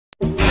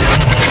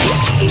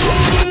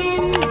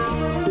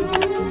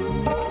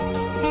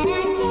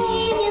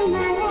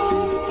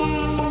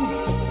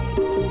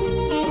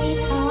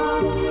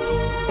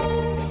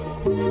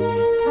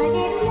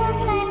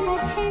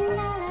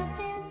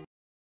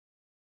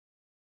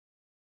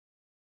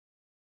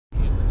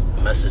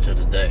message of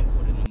the day.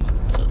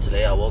 So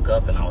today I woke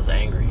up and I was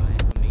angry.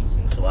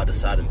 So I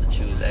decided to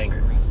choose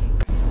anger.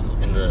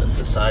 In the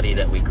society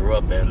that we grew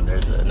up in,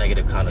 there's a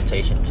negative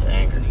connotation to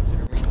anger,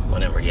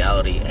 when in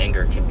reality,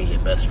 anger can be your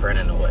best friend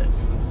in a way,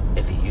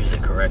 if you use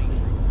it correctly.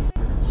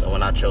 So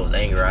when I chose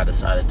anger, I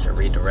decided to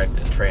redirect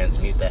and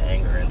transmute that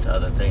anger into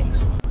other things.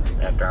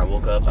 After I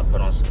woke up, I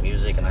put on some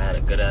music and I had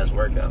a good-ass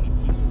workout.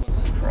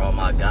 For all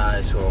my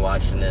guys who are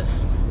watching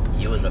this,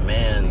 you as a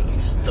man,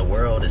 the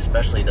world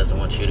especially doesn't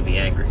want you to be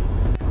angry,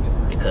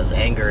 because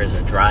anger is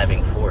a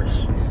driving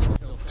force.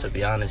 To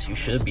be honest, you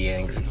should be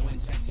angry.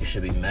 You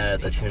should be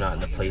mad that you're not in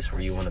the place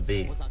where you want to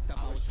be.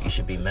 You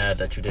should be mad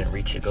that you didn't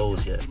reach your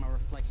goals yet.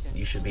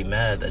 You should be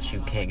mad that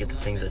you can't get the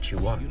things that you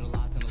want.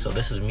 So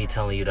this is me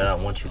telling you that I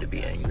want you to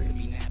be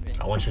angry.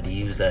 I want you to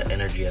use that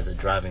energy as a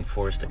driving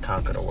force to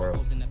conquer the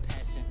world.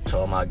 To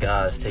all my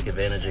guys, take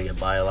advantage of your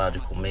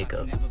biological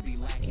makeup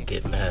and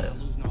get mad.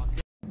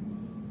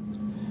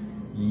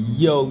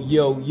 Yo,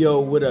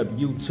 what up,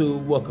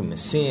 YouTube? Welcome to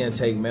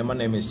Sinn-Take, man. My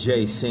name is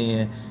Jay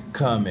Sin,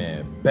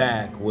 coming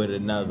back with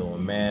another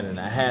one, man. And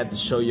I had to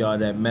show y'all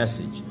that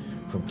message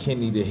from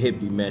Kenny the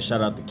Hippie, man. Shout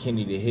out to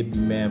Kenny the Hippie,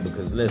 man,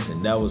 because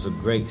listen, that was a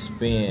great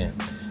spin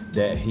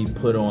that he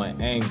put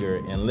on anger.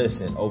 And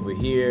listen, over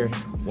here,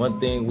 one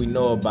thing we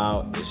know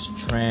about is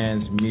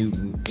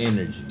transmuting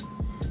energy.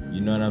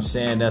 You know what I'm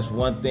saying? That's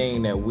one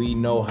thing that we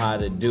know how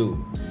to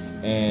do.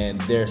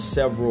 And there's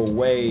several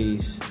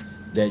ways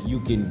that you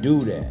can do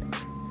that.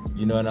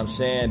 You know what I'm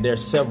saying?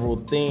 There's several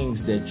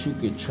things that you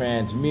could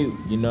transmute.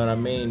 You know what I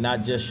mean?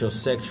 Not just your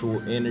sexual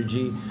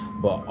energy,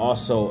 but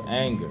also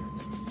anger.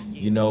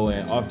 You know,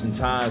 and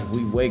oftentimes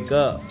we wake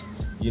up,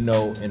 you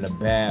know, in a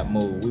bad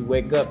mood. We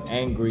wake up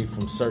angry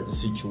from certain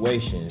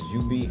situations.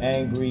 You be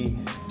angry,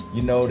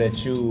 you know,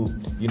 that you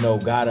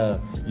gotta,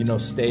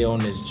 stay on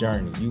this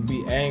journey. You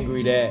be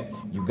angry that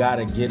you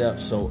gotta get up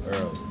so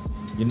early.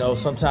 You know,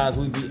 sometimes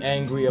we be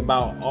angry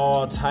about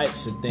all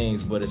types of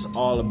things, but it's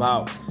all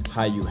about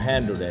how you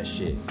handle that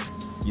shit.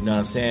 You know what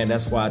I'm saying?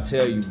 That's why I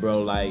tell you,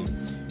 bro, like,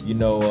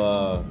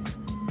 your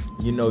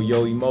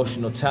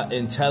emotional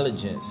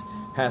intelligence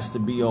has to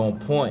be on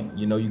point.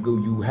 You know,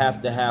 you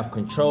have to have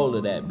control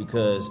of that,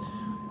 because,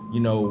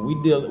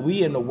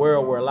 we in a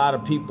world where a lot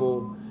of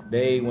people,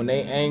 when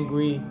they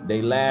angry,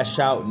 they lash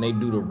out and they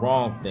do the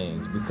wrong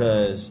things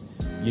because,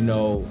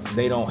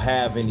 they don't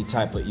have any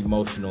type of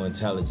emotional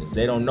intelligence.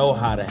 They don't know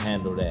how to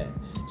handle that.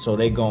 So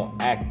they gonna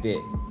act it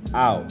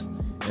out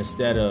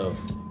instead of,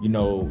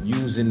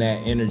 using that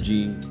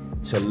energy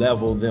to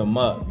level them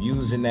up,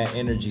 using that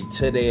energy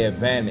to their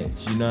advantage.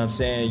 You know what I'm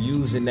saying?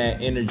 Using that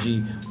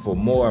energy for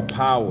more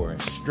power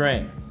and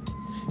strength.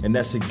 And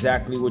that's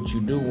exactly what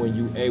you do when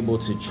you're able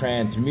to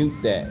transmute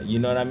that. You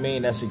know what I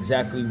mean? That's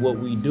exactly what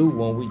we do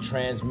when we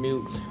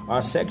transmute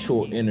our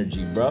sexual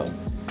energy, bro.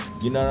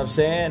 You know what I'm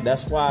saying?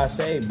 That's why I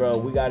say, bro,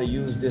 we got to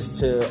use this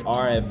to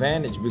our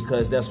advantage,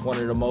 because that's one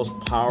of the most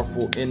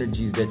powerful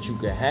energies that you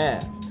can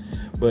have.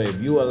 But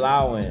if you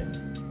allowing,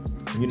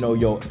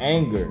 your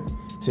anger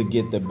to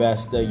get the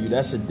best of you,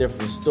 that's a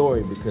different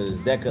story,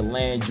 because that could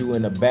land you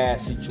in a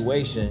bad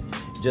situation,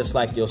 just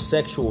like your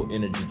sexual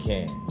energy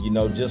can.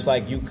 Just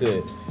like you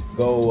could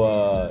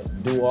go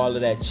do all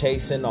of that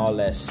chasing, all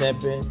that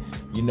simping,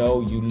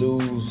 you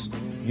lose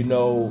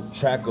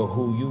track of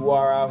who you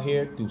are out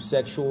here through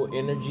sexual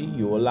energy.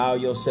 You allow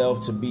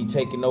yourself to be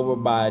taken over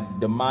by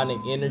demonic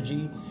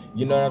energy.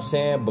 You know what I'm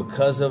saying?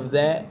 Because of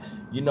that,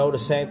 the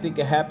same thing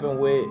can happen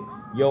with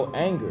your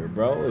anger,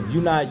 bro. If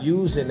you're not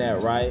using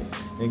that right,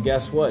 then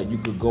guess what? You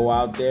could go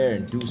out there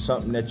and do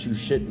something that you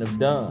shouldn't have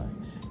done.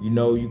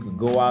 You could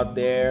go out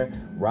there,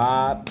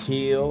 rob,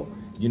 kill,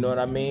 you know what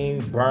I mean?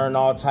 Burn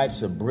all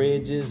types of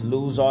bridges,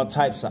 lose all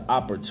types of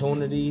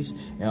opportunities,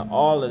 and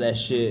all of that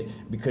shit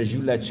because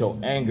you let your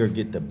anger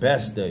get the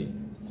best of you.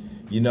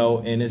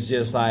 And it's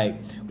just like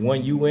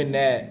when you in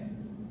that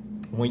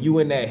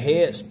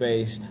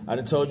headspace, I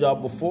done told y'all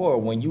before,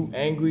 when you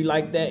angry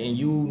like that and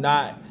you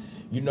not,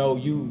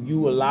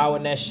 you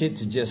allowing that shit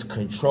to just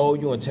control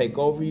you and take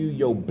over you,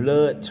 your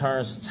blood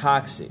turns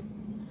toxic.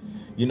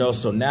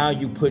 So now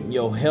you putting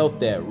your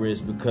health at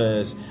risk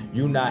because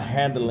you're not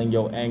handling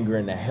your anger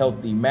in a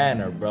healthy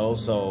manner, bro.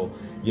 So,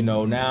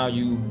 now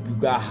you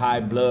got high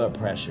blood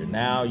pressure.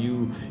 Now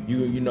you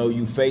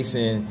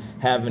facing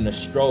having a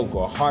stroke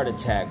or heart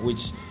attack,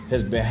 which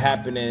has been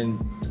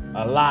happening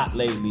a lot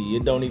lately.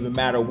 It don't even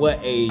matter what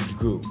age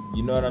group.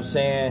 You know what I'm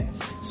saying?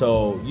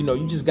 So,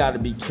 you just got to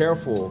be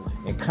careful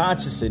and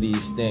conscious of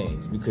these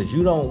things, because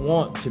you don't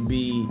want to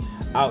be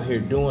out here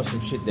doing some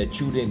shit that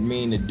you didn't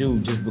mean to do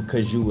just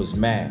because you was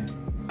mad.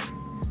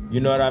 You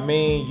know what I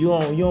mean? You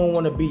don't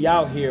want to be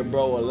out here,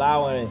 bro,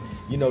 allowing,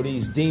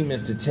 these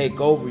demons to take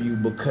over you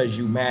because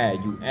you mad,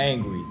 you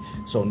angry.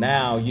 So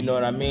now, you know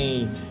what I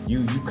mean?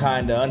 You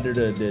kind of under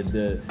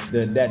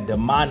that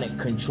demonic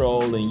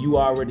control, and you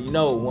already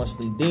know once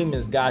them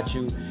demons got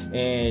you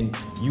and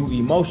you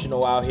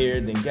emotional out here,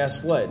 then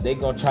guess what? They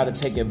gonna try to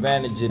take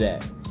advantage of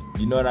that.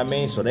 You know what I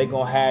mean? So they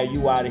gonna have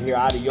you out of here,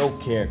 out of your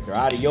character,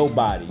 out of your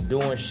body,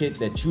 doing shit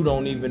that you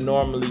don't even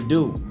normally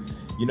do.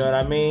 You know what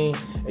I mean?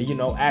 And, you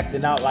know,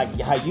 acting out like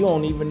how you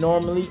don't even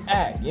normally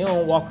act. You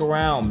don't walk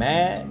around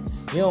mad.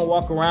 You don't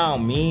walk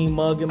around mean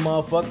mugging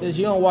motherfuckers.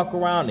 You don't walk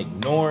around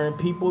ignoring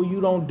people.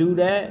 You don't do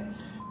that.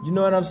 You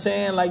know what I'm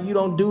saying? Like, you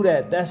don't do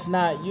that. That's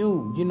not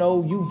you. You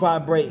know, you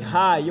vibrate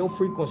high. Your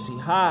frequency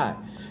high.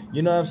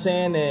 You know what I'm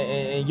saying?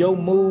 And your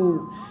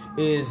mood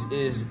is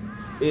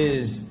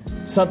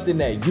something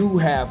that you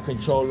have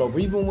control over.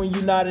 Even when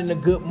you're not in a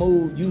good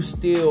mood, you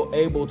still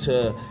able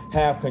to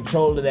have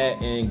control of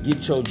that and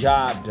get your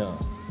job done.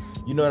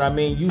 You know what I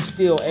mean? You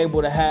still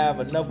able to have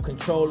enough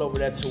control over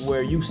that to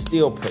where you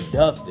still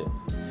productive.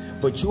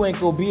 But you ain't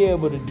gonna be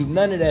able to do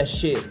none of that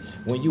shit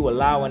when you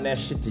allowing that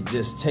shit to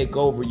just take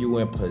over you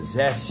and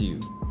possess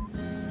you.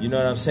 You know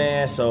what I'm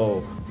saying?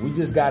 So we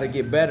just got to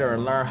get better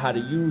and learn how to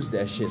use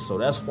that shit. So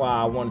that's why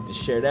I wanted to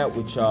share that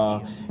with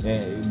y'all.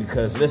 And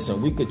because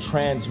listen, we could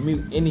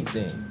transmute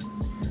anything.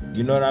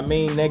 You know what I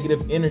mean?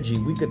 Negative energy,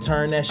 we could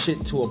turn that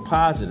shit to a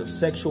positive.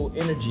 Sexual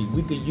energy,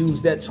 we could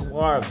use that to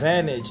our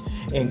advantage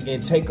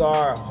and take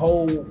our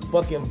whole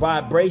fucking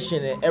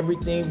vibration and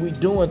everything we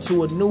doing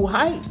to a new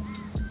height.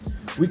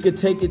 We could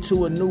take it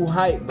to a new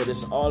height, but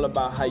it's all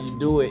about how you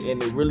do it.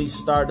 And it really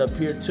start up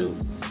here too.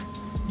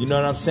 You know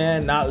what I'm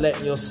saying? Not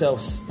letting yourself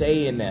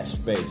stay in that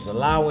space.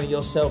 Allowing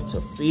yourself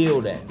to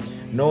feel that.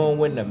 Knowing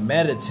when to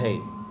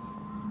meditate.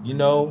 You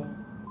know?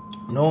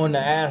 Knowing to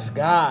ask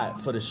God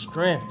for the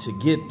strength to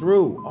get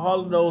through.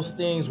 All of those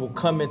things will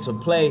come into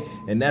play,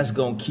 and that's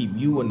going to keep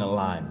you in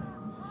alignment.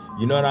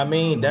 You know what I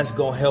mean? That's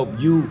going to help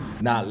you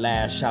not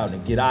lash out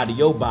and get out of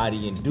your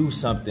body and do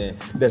something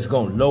that's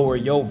going to lower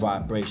your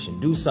vibration.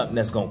 Do something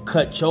that's going to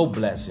cut your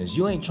blessings.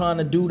 You ain't trying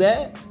to do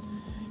that.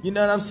 You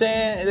know what I'm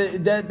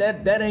saying?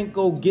 That ain't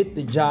gonna get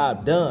the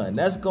job done.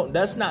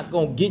 That's not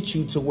gonna get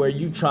you to where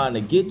you trying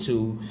to get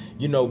to,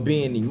 you know,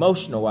 being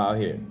emotional out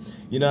here.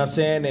 You know what I'm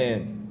saying?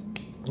 And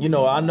you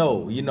know, I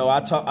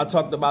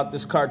talked about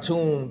this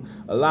cartoon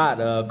a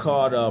lot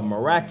called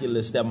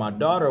Miraculous that my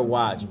daughter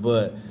watched,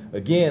 but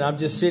again, I'm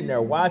just sitting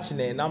there watching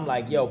it and I'm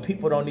like, yo,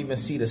 people don't even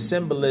see the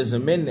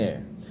symbolism in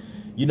there.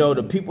 You know,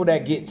 the people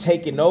that get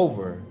taken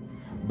over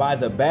by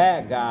the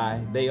bad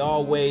guy, they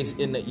always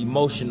in the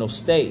emotional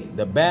state.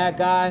 The bad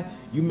guy,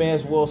 you may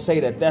as well say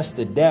that that's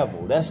the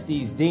devil. That's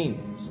these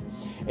demons.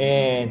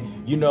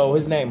 And, you know,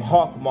 his name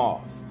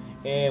Hawkmoth.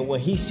 And when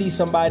he sees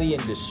somebody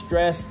in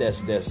distress,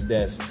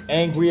 that's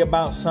angry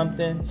about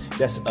something,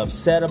 that's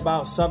upset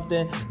about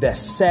something,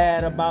 that's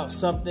sad about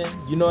something,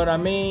 you know what I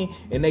mean?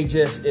 And they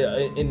just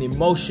an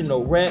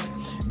emotional wreck.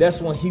 That's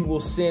when he will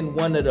send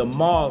one of the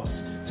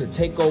moths to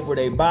take over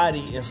their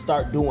body and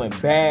start doing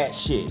bad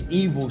shit,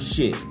 evil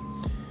shit.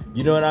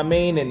 You know what I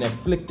mean? And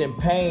inflicting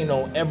pain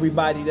on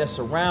everybody that's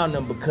around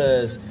them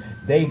because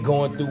they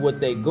going through what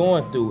they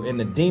going through. And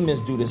the demons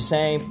do the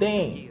same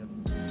thing.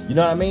 You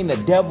know what I mean? The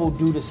devil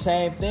do the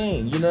same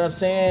thing. You know what I'm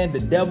saying?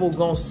 The devil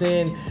gonna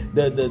send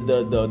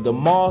the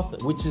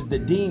moth, which is the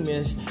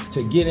demons,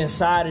 to get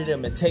inside of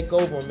them and take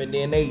over them. And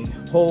then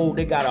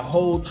they got a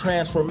whole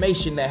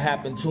transformation that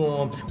happened to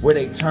them where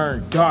they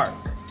turn dark.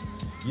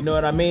 You know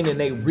what I mean? And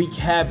they wreak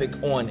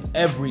havoc on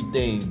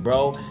everything,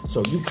 bro.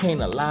 So you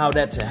can't allow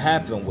that to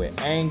happen with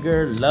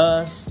anger,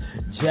 lust,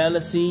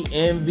 jealousy,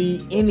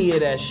 envy, any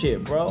of that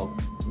shit, bro.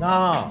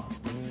 Nah.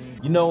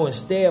 You know,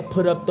 instead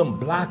put up them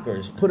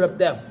blockers, put up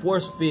that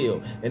force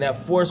field. And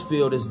that force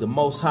field is the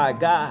Most High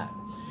God.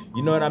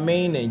 You know what I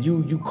mean? And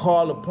you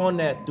call upon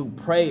that through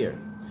prayer.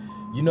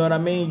 You know what I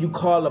mean? You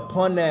call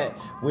upon that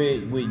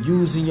with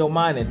using your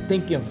mind and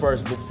thinking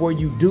first before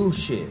you do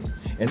shit.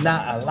 And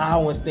not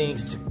allowing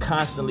things to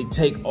constantly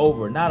take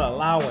over. Not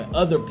allowing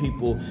other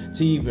people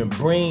to even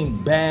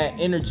bring bad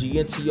energy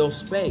into your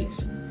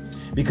space.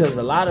 Because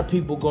a lot of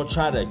people gonna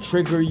try to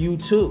trigger you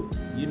too.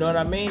 You know what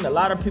I mean? A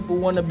lot of people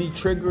want to be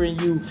triggering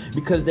you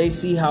because they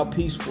see how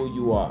peaceful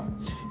you are.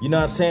 You know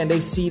what I'm saying? They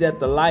see that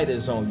the light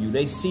is on you.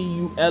 They see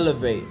you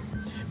elevate.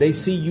 They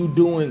see you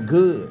doing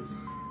good.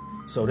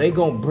 So they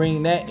gonna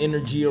bring that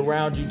energy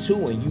around you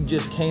too, and you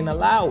just can't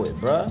allow it,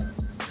 bruh.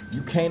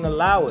 You can't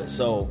allow it.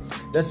 So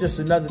that's just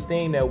another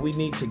thing that we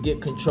need to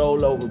get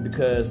control over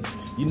because,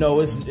 you know,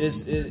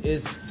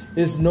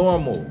 it's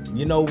normal.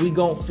 You know, we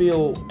gonna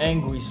feel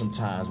angry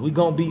sometimes. We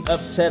gonna be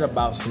upset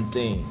about some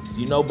things,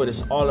 you know, but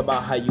it's all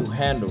about how you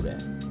handle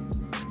that.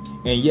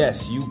 And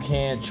yes, you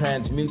can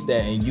transmute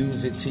that and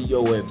use it to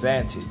your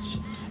advantage.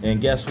 And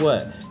guess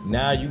what?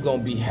 Now you're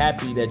gonna be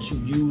happy that you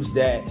use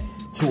that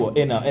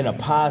in a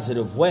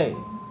positive way.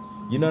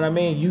 You know what I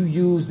mean? You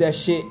use that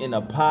shit in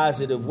a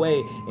positive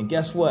way. And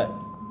guess what?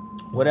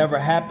 Whatever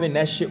happened,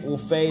 that shit will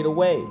fade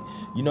away.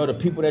 You know, the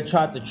people that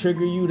tried to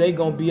trigger you, they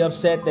gonna be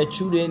upset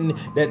that you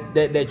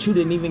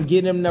didn't even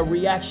give them the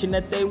reaction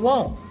that they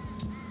want.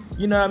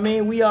 You know what I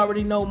mean? We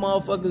already know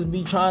motherfuckers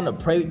be trying to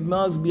pray.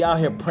 Mugs be out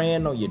here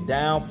praying on your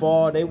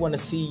downfall. They want to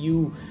see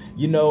you,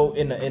 you know,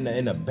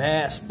 in a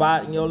bad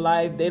spot in your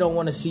life. They don't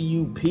want to see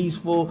you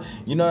peaceful.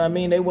 You know what I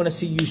mean? They want to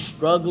see you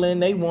struggling.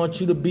 They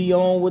want you to be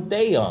on what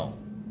they on.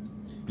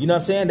 You know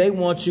what I'm saying? They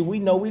want you. We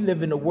know we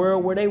live in a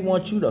world where they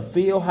want you to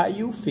feel how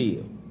you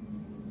feel.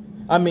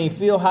 I mean,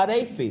 feel how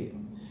they feel.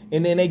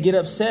 And then they get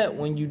upset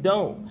when you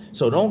don't.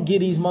 So don't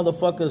give these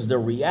motherfuckers the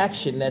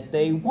reaction that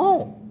they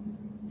want.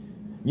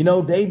 You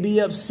know, they be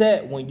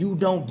upset when you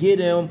don't get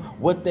them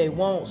what they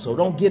want. So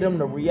don't get them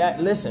to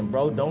react. Listen,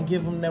 bro, don't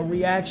give them the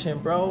reaction,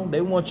 bro.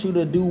 They want you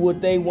to do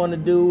what they want to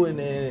do. And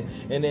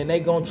then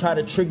they going to try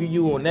to trigger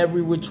you on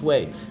every which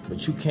way.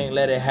 But you can't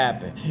let it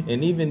happen.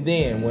 And even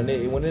then, when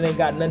it ain't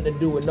got nothing to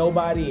do with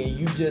nobody and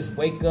you just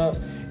wake up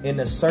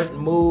in a certain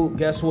mood,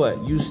 guess what?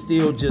 You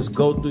still just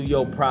go through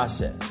your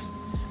process.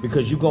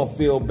 Because you're going to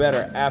feel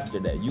better after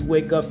that. You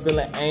wake up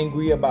feeling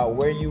angry about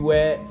where you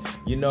at.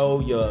 You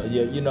know,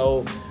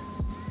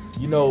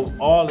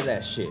 all of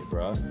that shit,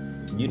 bro.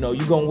 You know,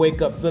 you're going to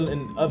wake up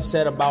feeling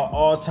upset about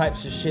all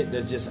types of shit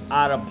that's just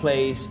out of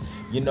place.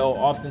 You know,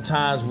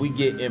 oftentimes we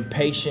get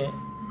impatient.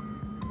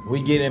 We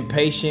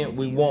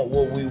want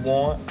what we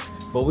want.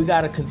 But we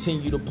got to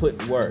continue to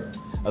put work.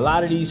 A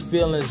lot of these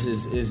feelings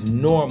is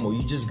normal.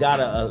 You just got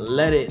to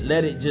let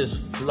it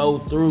just flow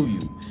through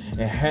you.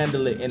 And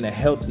handle it in a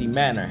healthy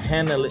manner.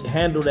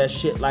 Handle that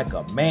shit like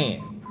a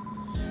man.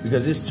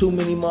 Because there's too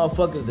many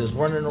motherfuckers that's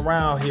running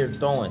around here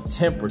throwing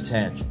temper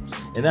tantrums.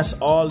 And that's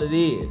all it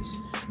is.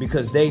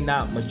 Because they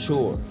not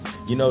mature.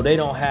 You know, they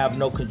don't have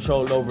no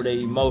control over their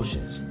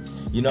emotions.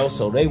 You know,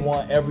 so they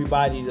want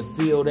everybody to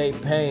feel their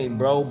pain,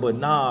 bro. But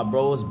nah,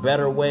 bro, it's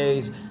better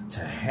ways to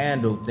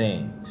handle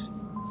things.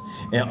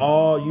 And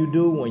all you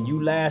do when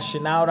you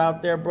lashing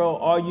out there, bro,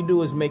 all you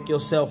do is make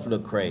yourself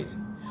look crazy.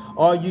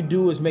 All you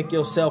do is make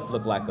yourself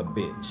look like a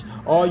bitch.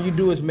 All you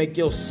do is make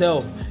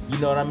yourself, you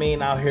know what I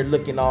mean, out here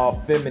looking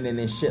all feminine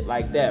and shit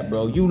like that,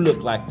 bro. You look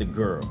like the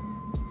girl.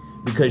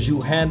 Because you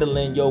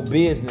handling your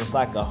business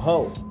like a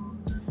hoe.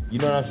 You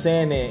know what I'm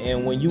saying?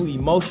 And when you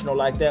emotional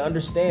like that,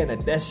 understand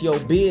that that's your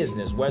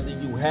business. Whether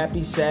you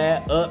happy,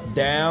 sad, up,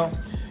 down,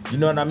 you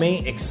know what I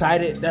mean?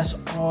 Excited, that's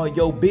all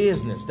your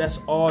business. That's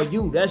all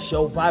you. That's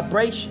your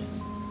vibration.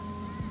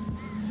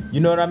 You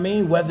know what I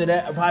mean? Whether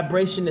that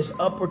vibration is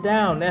up or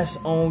down, that's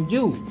on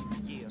you.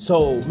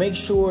 So make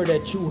sure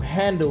that you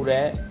handle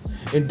that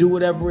and do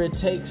whatever it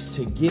takes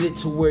to get it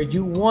to where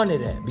you want it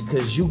at,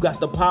 because you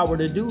got the power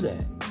to do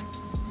that.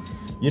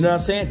 You know what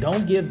I'm saying?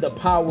 Don't give the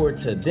power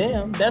to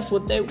them. That's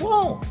what they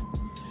want.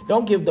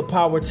 Don't give the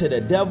power to the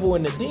devil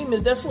and the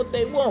demons. That's what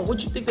they want.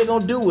 What you think they're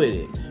gonna do with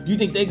it? You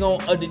think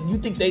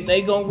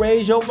they gonna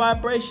raise your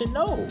vibration?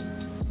 No.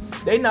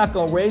 They not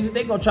gonna raise it.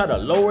 They gonna try to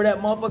lower that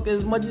motherfucker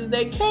as much as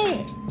they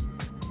can.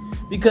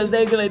 Because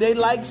they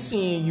like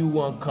seeing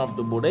you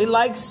uncomfortable. They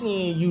like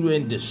seeing you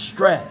in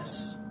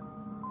distress.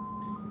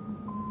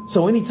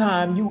 So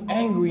anytime you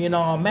angry and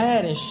all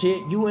mad and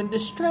shit, you in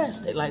distress.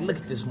 They like, look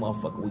at this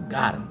motherfucker. We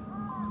got him.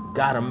 We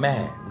got him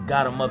mad. We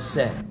got him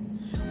upset.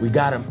 We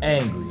got him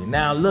angry. And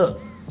now look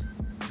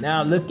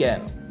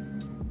at him.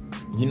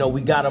 You know,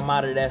 we got him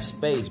out of that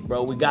space,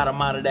 bro. We got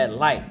him out of that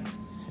light.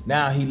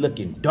 Now he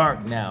looking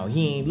dark now.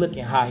 He ain't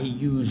looking how he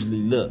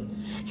usually look.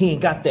 He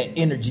ain't got that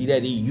energy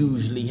that he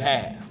usually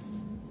have.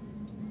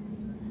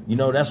 You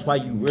know, that's why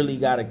you really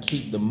got to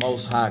keep the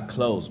Most High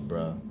close,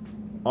 bro.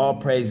 All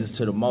praises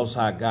to the Most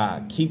High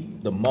God.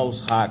 Keep the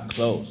Most High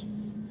close.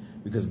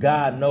 Because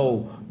God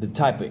know the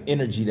type of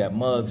energy that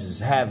Muggs is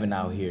having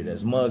out here.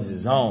 That's Muggs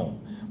is on.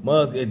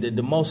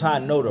 The Most High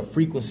know the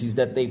frequencies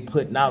that they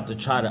putting out to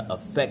try to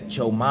affect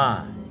your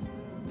mind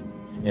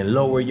and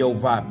lower your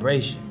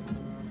vibration.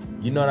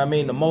 You know what I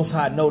mean? The Most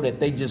High know that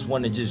they just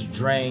want to just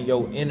drain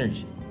your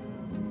energy.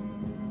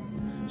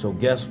 So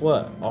guess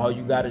what? All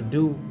you got to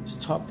do is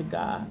talk to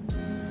God.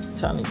 I'm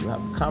telling you,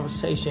 have a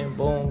conversation.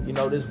 Boom. You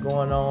know, this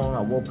going on.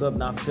 I woke up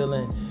not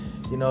feeling,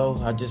 you know,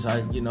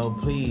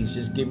 please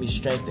just give me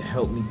strength to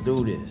help me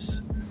through this.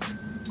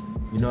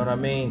 You know what I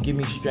mean? Give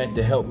me strength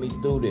to help me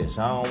through this.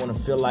 I don't want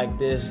to feel like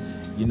this.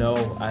 You know,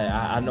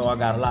 I know I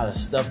got a lot of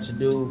stuff to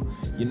do,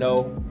 you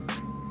know,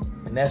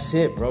 and that's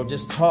it, bro.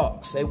 Just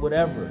talk, say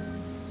whatever.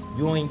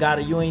 You ain't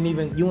gotta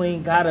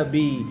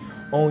be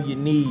on your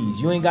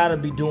knees. You ain't gotta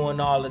be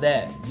doing all of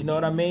that. You know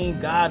what I mean?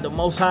 God, the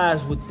Most High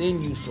is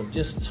within you, so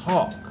just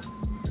talk.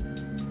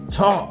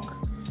 Talk.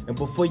 And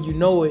before you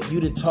know it, you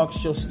done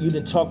talked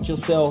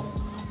yourself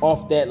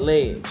off that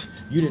ledge.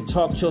 You done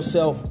talked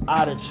yourself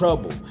out of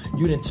trouble.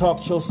 You done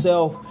talked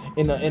yourself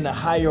in a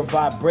higher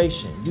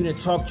vibration. You done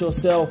talked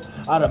yourself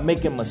out of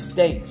making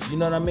mistakes. You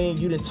know what I mean?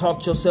 You done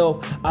talked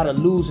yourself out of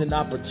losing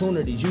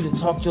opportunities. You done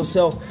talked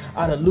yourself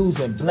out of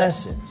losing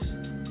blessings.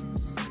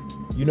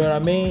 You know what I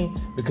mean?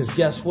 Because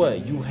guess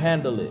what? You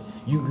handle it.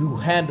 You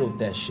handled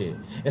that shit.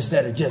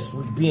 Instead of just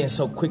being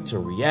so quick to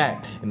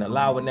react and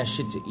allowing that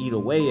shit to eat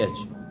away at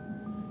you.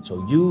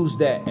 So use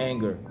that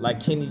anger, like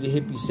Kenny the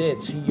Hippie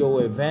said, to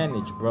your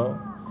advantage, bro.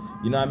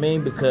 You know what I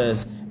mean?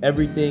 Because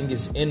everything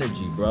is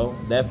energy, bro.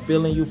 That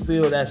feeling you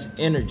feel, that's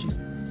energy.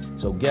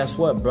 So guess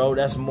what, bro?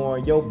 That's more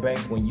in your bank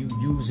when you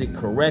use it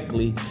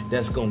correctly.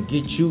 That's going to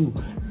get you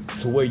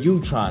to where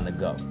you trying to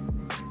go.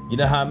 You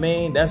know how I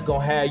mean? That's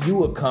going to have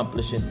you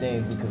accomplishing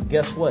things, because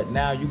guess what?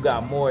 Now you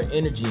got more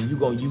energy and you're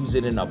going to use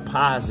it in a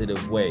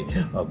positive way,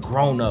 a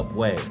grown-up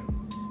way,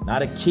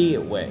 not a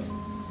kid way.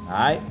 All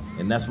right?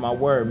 And that's my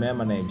word, man.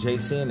 My name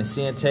is Sinn, and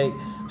Sinn-Take.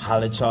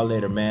 Holla at y'all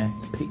later, man.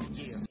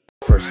 Peace.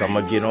 First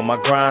I'ma get on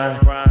my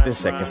grind, then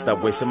second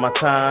stop wasting my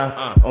time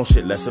on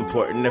shit less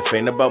important. If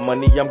ain't about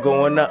money, I'm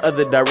going the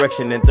other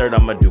direction. And third,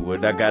 I'ma do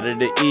what I gotta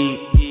to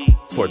eat.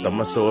 Fourth,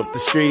 I'ma sew up the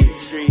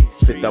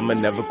streets. Fifth, I'ma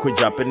never quit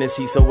dropping this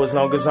heat. So as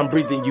long as I'm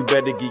breathing, you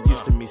better get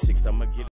used to me. Sixth, I'ma get